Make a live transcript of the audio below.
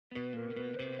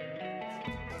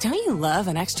Don't you love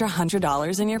an extra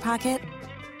 $100 in your pocket?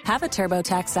 Have a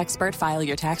TurboTax expert file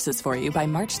your taxes for you by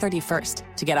March 31st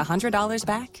to get $100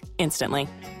 back instantly.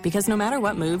 Because no matter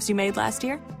what moves you made last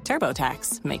year,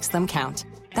 TurboTax makes them count.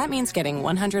 That means getting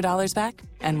 $100 back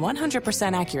and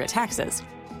 100% accurate taxes,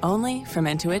 only from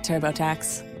Intuit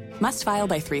TurboTax. Must file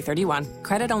by 3/31.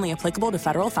 Credit only applicable to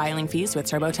federal filing fees with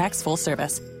TurboTax full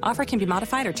service. Offer can be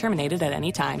modified or terminated at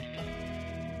any time.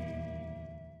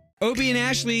 Obie and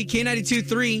Ashley,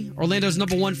 K92.3, Orlando's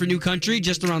number one for new country,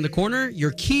 just around the corner. Your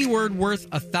keyword worth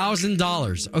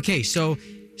 $1,000. Okay, so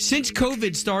since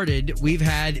COVID started, we've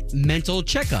had mental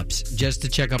checkups just to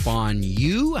check up on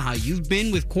you, how you've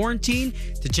been with quarantine,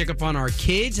 to check up on our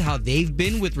kids, how they've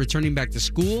been with returning back to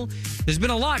school. There's been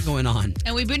a lot going on.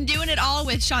 And we've been doing it all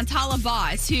with Shantala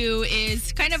Boss, who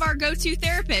is kind of our go-to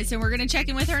therapist, and we're going to check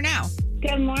in with her now.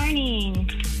 Good morning.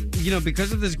 You know,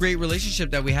 because of this great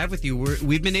relationship that we have with you,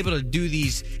 we've been able to do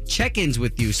these check-ins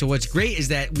with you. So what's great is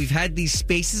that we've had these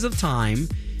spaces of time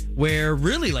where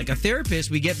really, like a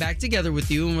therapist, we get back together with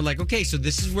you and we're like, okay, so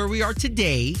this is where we are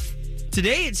today.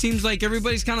 Today, it seems like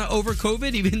everybody's kind of over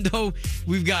COVID, even though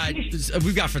we've got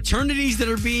fraternities that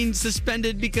are being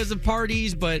suspended because of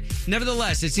parties. But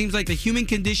nevertheless, it seems like the human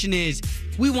condition is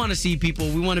we want to see people.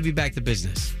 We want to be back to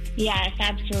business. Yes,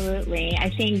 absolutely. I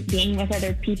think being with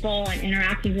other people and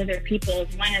interacting with other people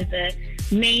is one of the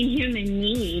main human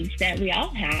needs that we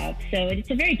all have. So it's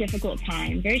a very difficult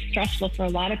time, very stressful for a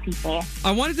lot of people.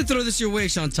 I wanted to throw this your way,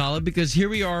 Shantala, because here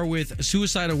we are with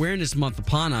Suicide Awareness Month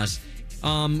upon us.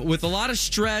 With a lot of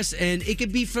stress, and it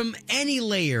could be from any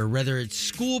layer, whether it's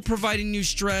school providing you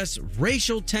stress,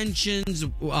 racial tensions,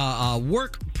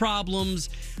 work problems.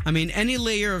 I mean, any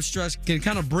layer of stress can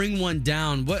kind of bring one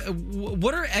down.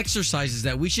 What are exercises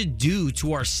that we should do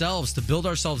to ourselves to build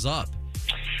ourselves up?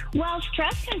 Well,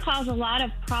 stress can cause a lot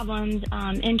of problems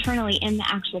internally in the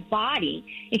actual body.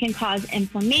 It can cause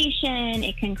inflammation.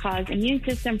 It can cause immune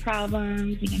system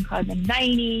problems. It can cause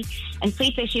anxiety and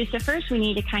sleep issues. So first, we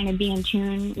need to kind of be in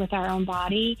tune with our own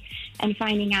body and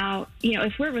finding out,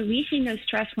 if we're releasing those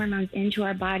stress hormones into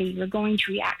our body, we're going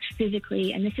to react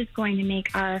physically. And this is going to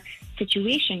make our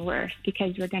situation worse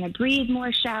because we're going to breathe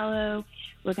more shallow.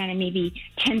 We're going to maybe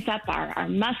tense up our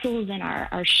muscles and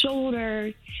our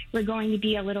shoulders. We're going to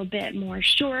be a little bit more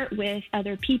short with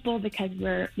other people because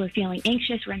we're feeling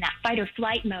anxious. We're in that fight or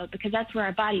flight mode because that's where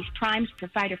our body's primed for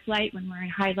fight or flight when we're in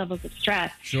high levels of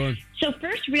stress. Sure. So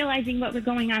first, realizing what we're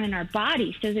going on in our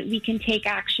body so that we can take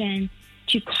action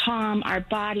to calm our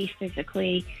body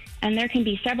physically. And there can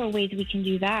be several ways we can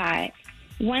do that.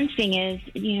 One thing is,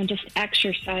 just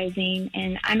exercising,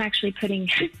 and I'm actually putting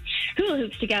hula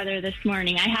hoops together this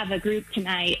morning. I have a group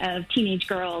tonight of teenage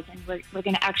girls, and we're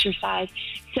going to exercise.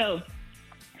 So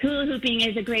hula hooping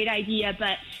is a great idea,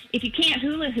 but if you can't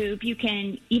hula hoop, you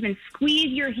can even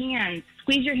squeeze your hands.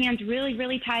 Squeeze your hands really,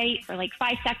 really tight for like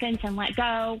 5 seconds and let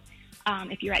go.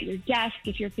 If you're at your desk,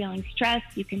 if you're feeling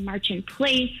stressed, you can march in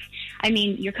place. I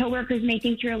mean, your coworkers may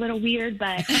think you're a little weird,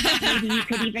 but maybe you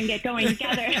could even get going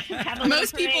together.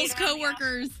 Most people's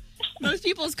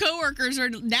coworkers are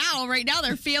right now,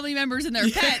 they're family members and their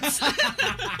pets.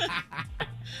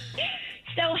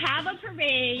 So have a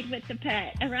parade with the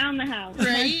pet around the house.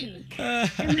 Right?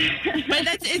 But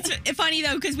it's funny,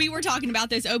 though, because we were talking about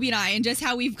this, Obie and I, and just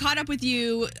how we've caught up with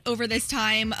you over this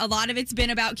time. A lot of it's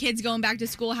been about kids going back to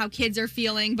school, how kids are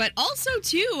feeling. But also,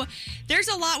 too, there's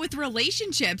a lot with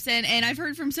relationships. And I've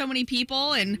heard from so many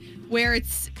people and where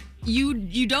it's you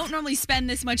don't normally spend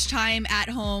this much time at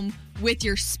home with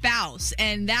your spouse.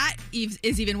 And that is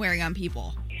even wearing on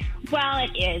people. Well,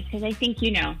 it is, because I think,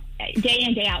 day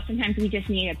in, day out, sometimes we just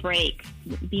need a break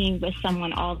being with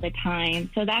someone all the time.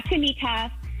 So that can be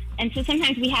tough. And so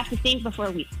sometimes we have to think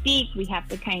before we speak. We have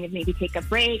to kind of maybe take a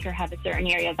break or have a certain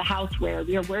area of the house where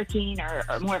we're working or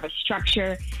more of a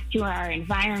structure to our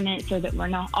environment so that we're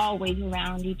not always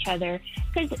around each other.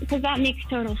 Because that makes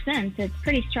total sense. It's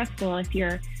pretty stressful if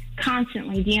you're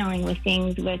constantly dealing with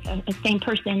things with a same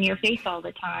person in your face all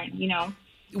the time,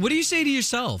 What do you say to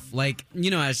yourself? Like,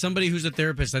 as somebody who's a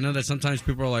therapist, I know that sometimes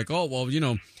people are like, oh, well,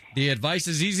 the advice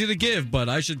is easy to give, but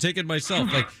I should take it myself.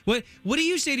 Like, what do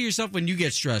you say to yourself when you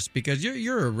get stressed? Because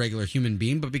you're a regular human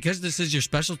being, but because this is your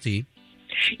specialty.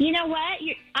 You know what?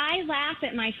 I laugh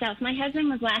at myself. My husband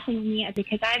was laughing at me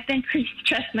because I've been pretty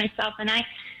stressed myself, and I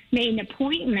made an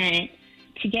appointment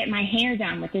to get my hair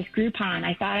done with this Groupon.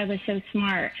 I thought I was so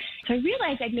smart. So I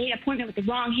realized I'd made an appointment with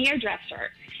the wrong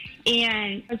hairdresser.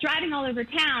 And I was driving all over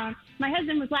town. My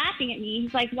husband was laughing at me.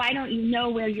 He's like, why don't you know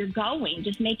where you're going?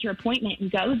 Just make your appointment and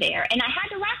go there. And I had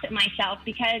to laugh at myself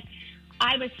because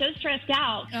I was so stressed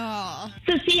out. Oh.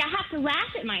 So see, I have to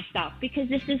laugh at myself because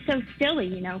this is so silly,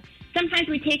 you know. Sometimes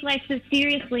we take life so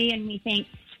seriously and we think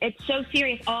it's so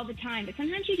serious all the time. But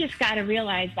sometimes you just got to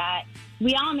realize that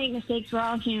we all make mistakes. We're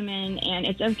all human, and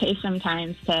it's okay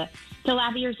sometimes to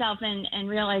laugh at yourself and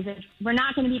realize that we're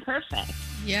not going to be perfect.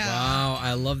 Yeah. Wow,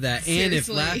 I love that.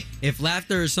 Seriously. And if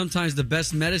laughter is sometimes the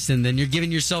best medicine, then you're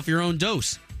giving yourself your own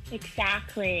dose.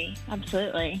 Exactly.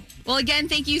 Absolutely. Well, again,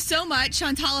 thank you so much,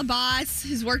 Shantala Boss,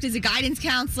 who's worked as a guidance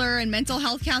counselor and mental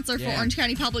health counselor for Orange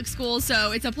County Public Schools.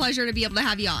 So it's a pleasure to be able to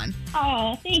have you on.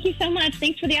 Oh, thank you so much.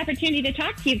 Thanks for the opportunity to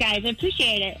talk to you guys. I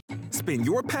appreciate it. Spin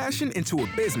your passion into a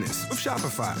business with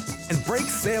Shopify and break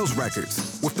sales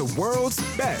records with the world's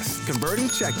best converting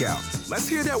checkout. Let's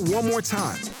hear that one more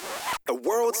time. The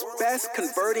world's best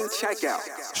converting checkout.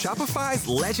 Shopify's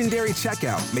legendary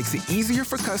checkout makes it easier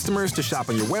for customers to shop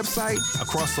on your website,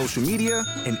 across social media,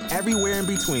 and everywhere in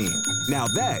between. Now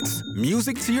that's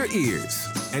music to your ears.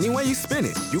 Any way you spin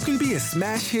it, you can be a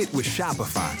smash hit with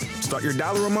Shopify. Start your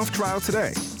 $1 a month trial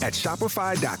today at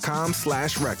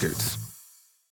shopify.com/records.